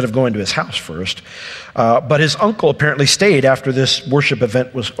first instead of going to his house first, but his uncle apparently stayed after this worship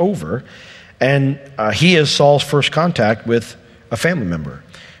event was over, and he is Saul's first contact with a family member.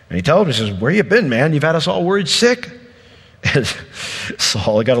 And he tells him, he says, where you been, man? You've had us all worried sick. And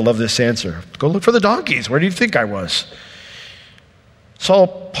Saul, I got to love this answer. Go look for the donkeys. Where do you think I was?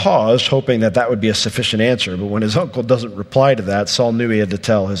 Saul paused, hoping that would be a sufficient answer. But when his uncle doesn't reply to that, Saul knew he had to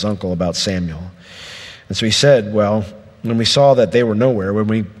tell his uncle about Samuel. And so he said, well, when we saw that they were nowhere, when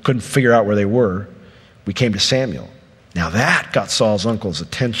we couldn't figure out where they were, we came to Samuel. Now that got Saul's uncle's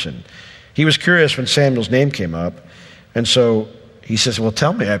attention. He was curious when Samuel's name came up. And so he says, well,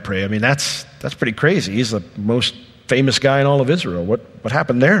 tell me, I pray. I mean, that's pretty crazy. He's the most famous guy in all of Israel. What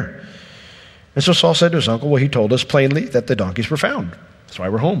happened there? And so Saul said to his uncle, well, he told us plainly that the donkeys were found. That's why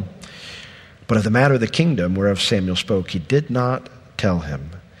we're home. But of the matter of the kingdom whereof Samuel spoke, he did not tell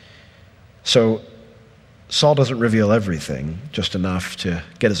him. So Saul doesn't reveal everything, just enough to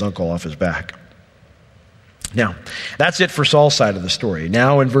get his uncle off his back. Now, that's it for Saul's side of the story.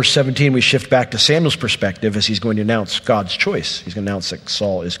 Now in verse 17, we shift back to Samuel's perspective as he's going to announce God's choice. He's going to announce that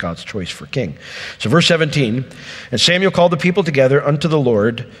Saul is God's choice for king. So verse 17, and Samuel called the people together unto the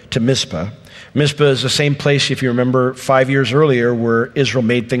Lord to Mizpah. Mizpah is the same place, if you remember, 5 years earlier where Israel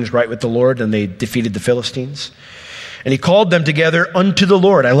made things right with the Lord and they defeated the Philistines. And he called them together unto the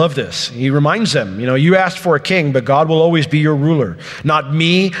Lord. I love this. He reminds them, you asked for a king, but God will always be your ruler. Not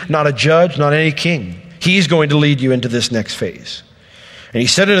me, not a judge, not any king. He's going to lead you into this next phase. And he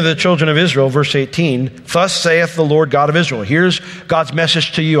said unto the children of Israel, verse 18, thus saith the Lord God of Israel. Here's God's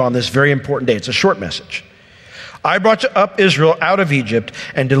message to you on this very important day. It's a short message. I brought up Israel out of Egypt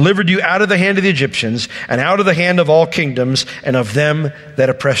and delivered you out of the hand of the Egyptians and out of the hand of all kingdoms and of them that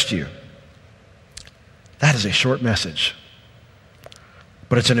oppressed you. That is a short message,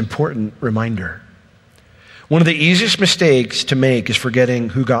 but it's an important reminder. One of the easiest mistakes to make is forgetting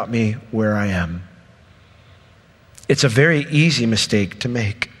who got me where I am. It's a very easy mistake to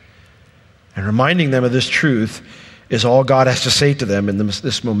make. And reminding them of this truth is all God has to say to them in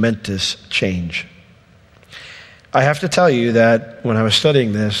this momentous change. I have to tell you that when I was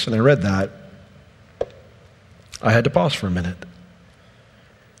studying this and I read that, I had to pause for a minute.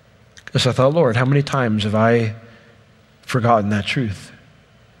 Because I thought, Lord, how many times have I forgotten that truth?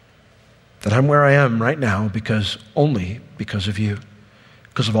 That I'm where I am right now only because of you.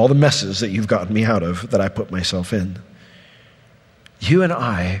 Because of all the messes that you've gotten me out of that I put myself in. You and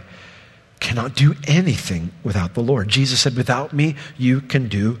I cannot do anything without the Lord. Jesus said, without me, you can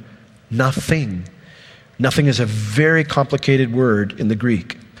do nothing. Nothing is a very complicated word in the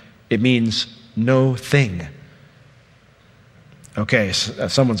Greek. It means no thing. Okay,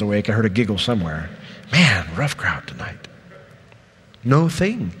 someone's awake. I heard a giggle somewhere. Man, rough crowd tonight. No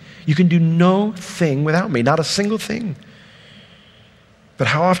thing. You can do no thing without me, not a single thing. But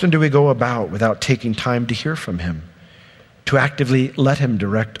how often do we go about without taking time to hear from him, to actively let him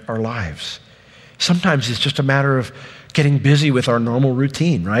direct our lives? Sometimes it's just a matter of getting busy with our normal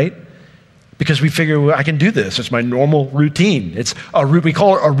routine, right? Because we figure, well, I can do this. It's my normal routine. We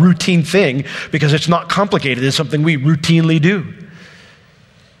call it a routine thing because it's not complicated. It's something we routinely do.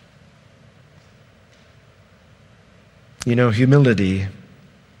 You know, humility,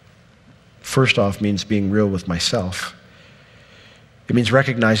 first off, means being real with myself. It means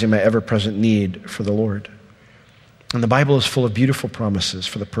recognizing my ever-present need for the Lord. And the Bible is full of beautiful promises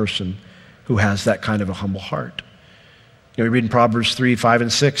for the person who has that kind of a humble heart. You know, we read in Proverbs 3, 5,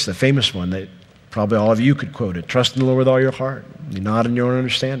 and 6, the famous one that probably all of you could quote it. Trust in the Lord with all your heart, not in your own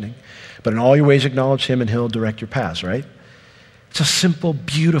understanding. But in all your ways acknowledge him and he'll direct your paths, right? It's a simple,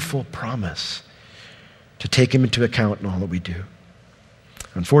 beautiful promise to take him into account in all that we do.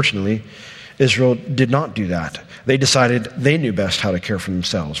 Unfortunately, Israel did not do that. They decided they knew best how to care for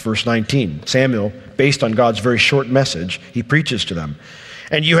themselves. Verse 19, Samuel, based on God's very short message, he preaches to them.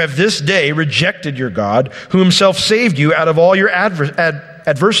 And you have this day rejected your God, who himself saved you out of all your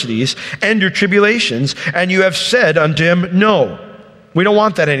adversities and your tribulations, and you have said unto him, no, we don't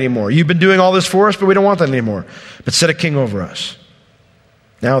want that anymore. You've been doing all this for us, but we don't want that anymore. But set a king over us.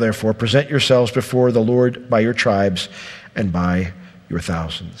 Now, therefore, present yourselves before the Lord by your tribes and by your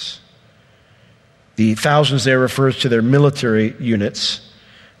thousands. The thousands there refers to their military units.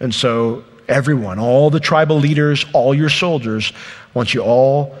 And so everyone, all the tribal leaders, all your soldiers, want you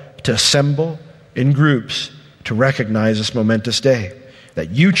all to assemble in groups to recognize this momentous day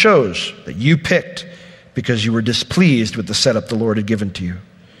that you chose, that you picked, because you were displeased with the setup the Lord had given to you.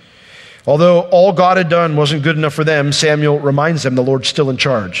 Although all God had done wasn't good enough for them, Samuel reminds them the Lord's still in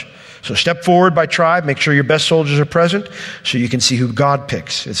charge. So step forward by tribe, make sure your best soldiers are present so you can see who God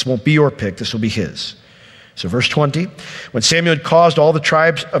picks. This won't be your pick, this will be his. So verse 20, when Samuel had caused all the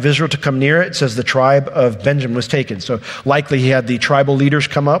tribes of Israel to come near it says the tribe of Benjamin was taken. So likely he had the tribal leaders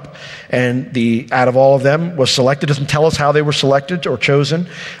come up, and out of all of them was selected. It doesn't tell us how they were selected or chosen.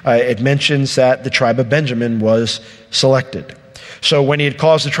 It mentions that the tribe of Benjamin was selected. So when he had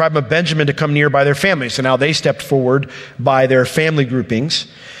caused the tribe of Benjamin to come near by their families, so now they stepped forward by their family groupings.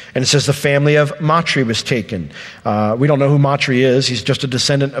 And it says the family of Matri was taken. We don't know who Matri is. He's just a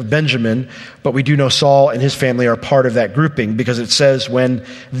descendant of Benjamin. But we do know Saul and his family are part of that grouping, because it says when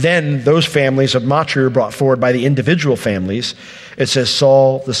then those families of Matri were brought forward by the individual families, it says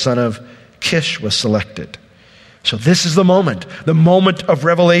Saul, the son of Kish, was selected. So this is the moment of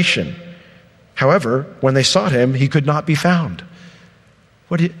revelation. However, when they sought him, he could not be found.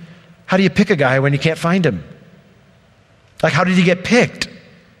 How do you pick a guy when you can't find him? Like, how did he get picked?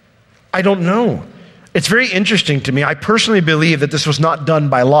 I don't know. It's very interesting to me. I personally believe that this was not done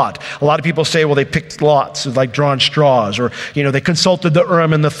by lot. A lot of people say, well, they picked lots, like drawn straws, or, they consulted the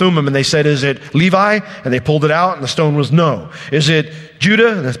Urim and the Thummim, and they said, is it Levi? And they pulled it out, and the stone was no. Is it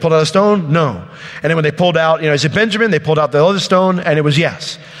Judah? And they pulled out a stone? No. And then when they pulled out, is it Benjamin? They pulled out the other stone, and it was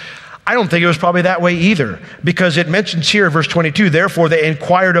yes. I don't think it was probably that way either, because it mentions here, verse 22, therefore they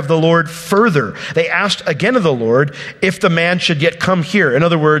inquired of the Lord further. They asked again of the Lord if the man should yet come here. In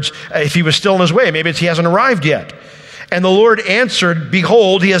other words, if he was still on his way, maybe he hasn't arrived yet. And the Lord answered,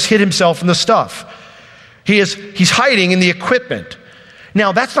 behold, he has hid himself in the stuff. He's hiding in the equipment.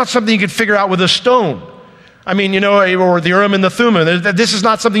 Now, that's not something you can figure out with a stone. I mean, or the Urim and the Thummim. This is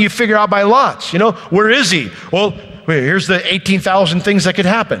not something you figure out by lots. Where is he? Well, here's the 18,000 things that could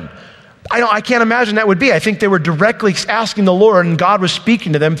happen. I can't imagine that would be. I think they were directly asking the Lord, and God was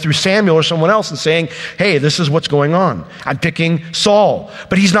speaking to them through Samuel or someone else and saying, hey, this is what's going on. I'm picking Saul.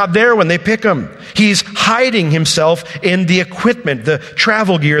 But he's not there when they pick him. He's hiding himself in the equipment, the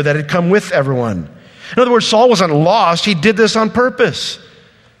travel gear that had come with everyone. In other words, Saul wasn't lost. He did this on purpose.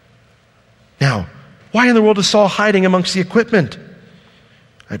 Now, why in the world is Saul hiding amongst the equipment?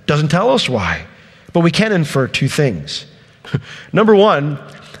 It doesn't tell us why, but we can infer two things. Number one,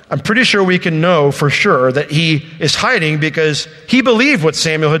 I'm pretty sure we can know for sure that he is hiding because he believed what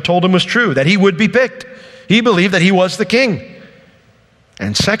Samuel had told him was true, that he would be picked. He believed that he was the king.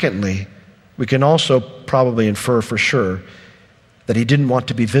 And secondly, we can also probably infer for sure that he didn't want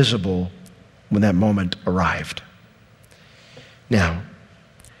to be visible when that moment arrived. Now,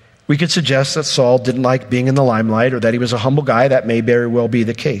 we could suggest that Saul didn't like being in the limelight or that he was a humble guy. That may very well be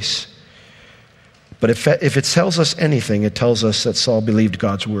the case. But if it tells us anything, it tells us that Saul believed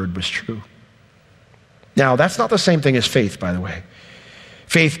God's word was true. Now, that's not the same thing as faith, by the way.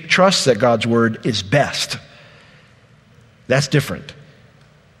 Faith trusts that God's word is best. That's different.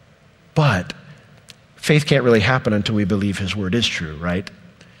 But faith can't really happen until we believe his word is true, right?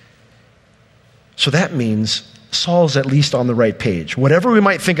 So that means Saul's at least on the right page. Whatever we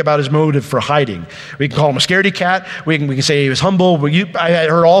might think about his motive for hiding, we can call him a scaredy cat. We can say he was humble. I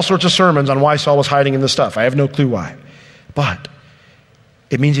heard all sorts of sermons on why Saul was hiding in this stuff. I have no clue why. But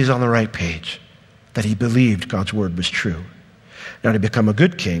it means he's on the right page, that he believed God's word was true. Now, to become a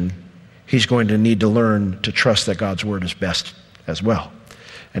good king, he's going to need to learn to trust that God's word is best as well.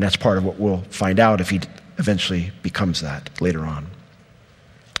 And that's part of what we'll find out if he eventually becomes that later on.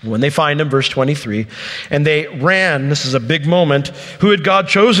 When they find him, verse 23, and they ran, this is a big moment, who had God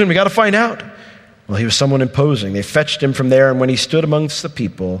chosen? We got to find out. Well, he was someone imposing. They fetched him from there, and when he stood amongst the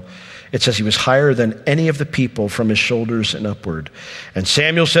people, it says he was higher than any of the people from his shoulders and upward. And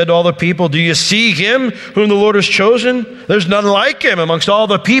Samuel said to all the people, do you see him whom the Lord has chosen? There's none like him amongst all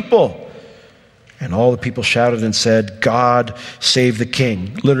the people. And all the people shouted and said, God save the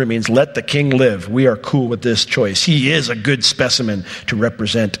king. Literally means let the king live. We are cool with this choice. He is a good specimen to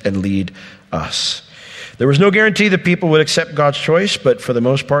represent and lead us. There was no guarantee that people would accept God's choice, but for the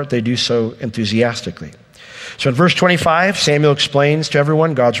most part, they do so enthusiastically. So in verse 25, Samuel explains to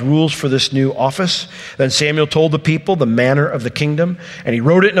everyone God's rules for this new office. Then Samuel told the people the manner of the kingdom, and he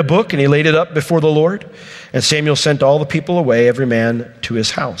wrote it in a book, and he laid it up before the Lord. And Samuel sent all the people away, every man to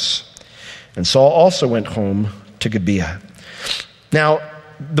his house. And Saul also went home to Gibeah. Now,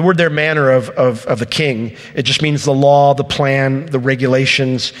 the word there, manner of the king, it just means the law, the plan, the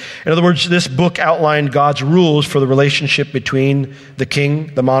regulations. In other words, this book outlined God's rules for the relationship between the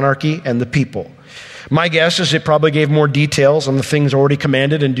king, the monarchy, and the people. My guess is it probably gave more details on the things already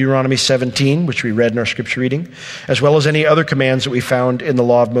commanded in Deuteronomy 17, which we read in our scripture reading, as well as any other commands that we found in the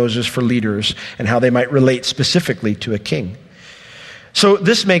law of Moses for leaders and how they might relate specifically to a king. So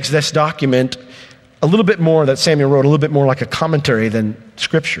this makes this document a little bit more, that Samuel wrote, a little bit more like a commentary than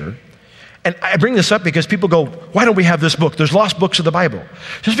Scripture. And I bring this up because people go, why don't we have this book? There's lost books of the Bible.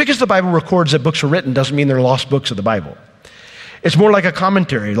 Just because the Bible records that books were written doesn't mean they're lost books of the Bible. It's more like a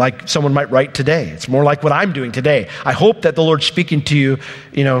commentary, like someone might write today. It's more like what I'm doing today. I hope that the Lord's speaking to you,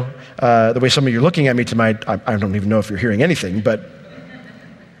 the way some of you are looking at me tonight. I don't even know if you're hearing anything, but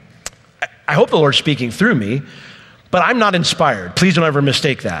I hope the Lord's speaking through me. But I'm not inspired. Please don't ever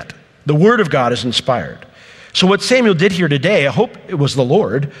mistake that. The Word of God is inspired. So what Samuel did here today, I hope it was the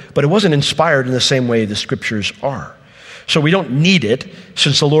Lord, but it wasn't inspired in the same way the Scriptures are. So we don't need it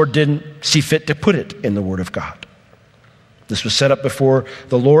since the Lord didn't see fit to put it in the Word of God. This was set up before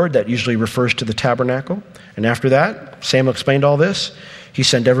the Lord. That usually refers to the tabernacle. And after that, Samuel explained all this. He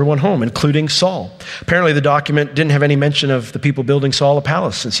sent everyone home, including Saul. Apparently the document didn't have any mention of the people building Saul a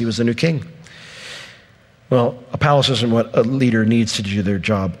palace since he was the new king. Well, a palace isn't what a leader needs to do their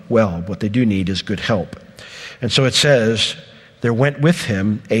job well. What they do need is good help. And so it says, there went with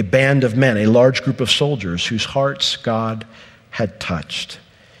him a band of men, a large group of soldiers whose hearts God had touched.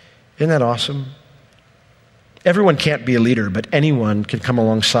 Isn't that awesome? Everyone can't be a leader, but anyone can come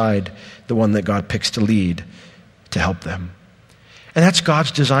alongside the one that God picks to lead to help them. And that's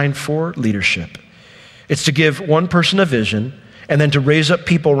God's design for leadership. It's to give one person a vision and then to raise up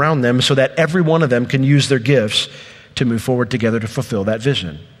people around them so that every one of them can use their gifts to move forward together to fulfill that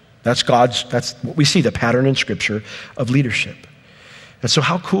vision. That's what we see, the pattern in Scripture of leadership. And so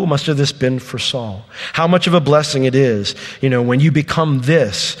how cool must have this been for Saul? How much of a blessing it is, when you become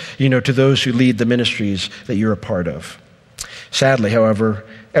this, to those who lead the ministries that you're a part of. Sadly, however,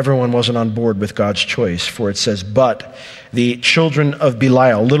 everyone wasn't on board with God's choice, for it says, but the children of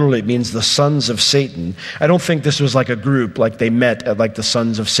Belial, literally it means the sons of Satan. I don't think this was like a group, like they met at like the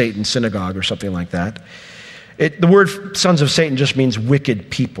Sons of Satan synagogue or something like that. The word sons of Satan just means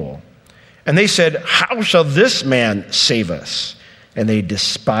wicked people. And they said, how shall this man save us? And they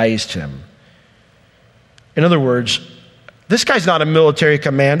despised him. In other words, this guy's not a military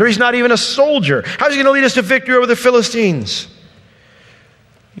commander. He's not even a soldier. How's he going to lead us to victory over the Philistines?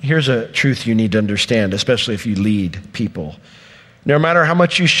 Here's a truth you need to understand, especially if you lead people. No matter how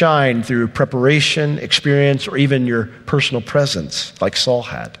much you shine through preparation, experience, or even your personal presence, like Saul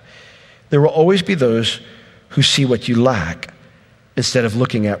had, there will always be those who see what you lack instead of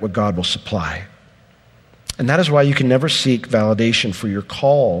looking at what God will supply. And that is why you can never seek validation for your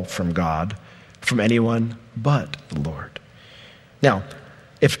call from God from anyone but the Lord. Now,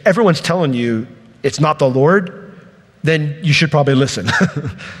 if everyone's telling you it's not the Lord, then you should probably listen.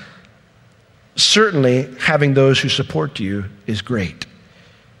 Certainly, having those who support you is great.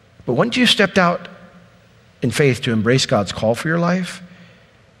 But once you stepped out in faith to embrace God's call for your life,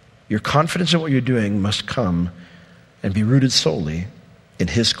 your confidence in what you're doing must come and be rooted solely in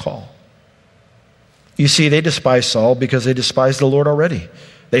his call. You see, they despised Saul because they despised the Lord already.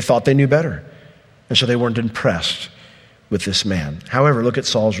 They thought they knew better. And so they weren't impressed with this man. However, look at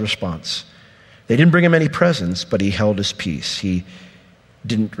Saul's response. They didn't bring him any presents, but he held his peace. He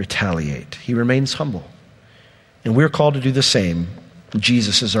didn't retaliate. He remains humble. And we're called to do the same.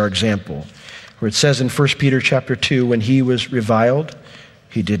 Jesus is our example. Where it says in 1 Peter chapter 2, when he was reviled,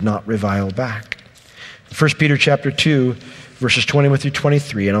 he did not revile back. 1 Peter chapter 2, verses 21 through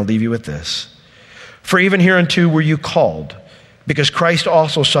 23, and I'll leave you with this. For even hereunto were you called, because Christ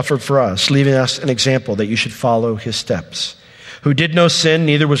also suffered for us, leaving us an example that you should follow his steps, who did no sin,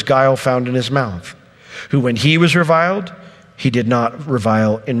 neither was guile found in his mouth, who when he was reviled, he did not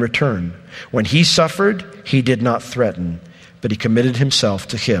revile in return. When he suffered, he did not threaten, but he committed himself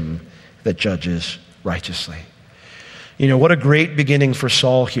to him that judges righteously. You know, what a great beginning for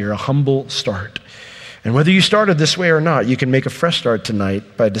Saul here, a humble start. And whether you started this way or not, you can make a fresh start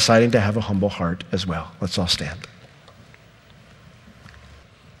tonight by deciding to have a humble heart as well. Let's all stand.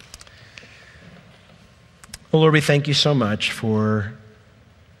 Well, Lord, we thank you so much for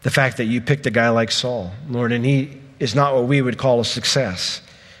the fact that you picked a guy like Saul, Lord, and he is not what we would call a success.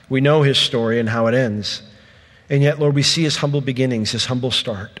 We know his story and how it ends. And yet, Lord, we see his humble beginnings, his humble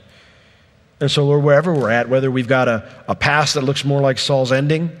start. And so, Lord, wherever we're at, whether we've got a past that looks more like Saul's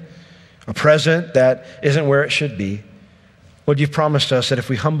ending, a present that isn't where it should be, Lord, you've promised us that if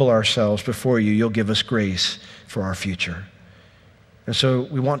we humble ourselves before you, you'll give us grace for our future. And so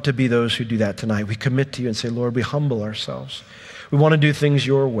we want to be those who do that tonight. We commit to you and say, Lord, we humble ourselves. We want to do things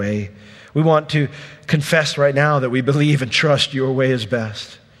your way. We want to confess right now that we believe and trust your way is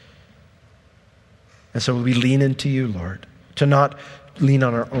best. And so we lean into you, Lord, to not lean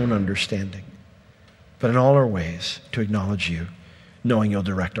on our own understanding, but in all our ways to acknowledge you, knowing you'll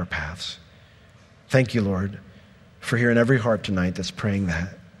direct our paths. Thank you, Lord, for hearing every heart tonight that's praying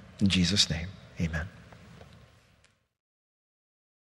that. In Jesus' name, amen.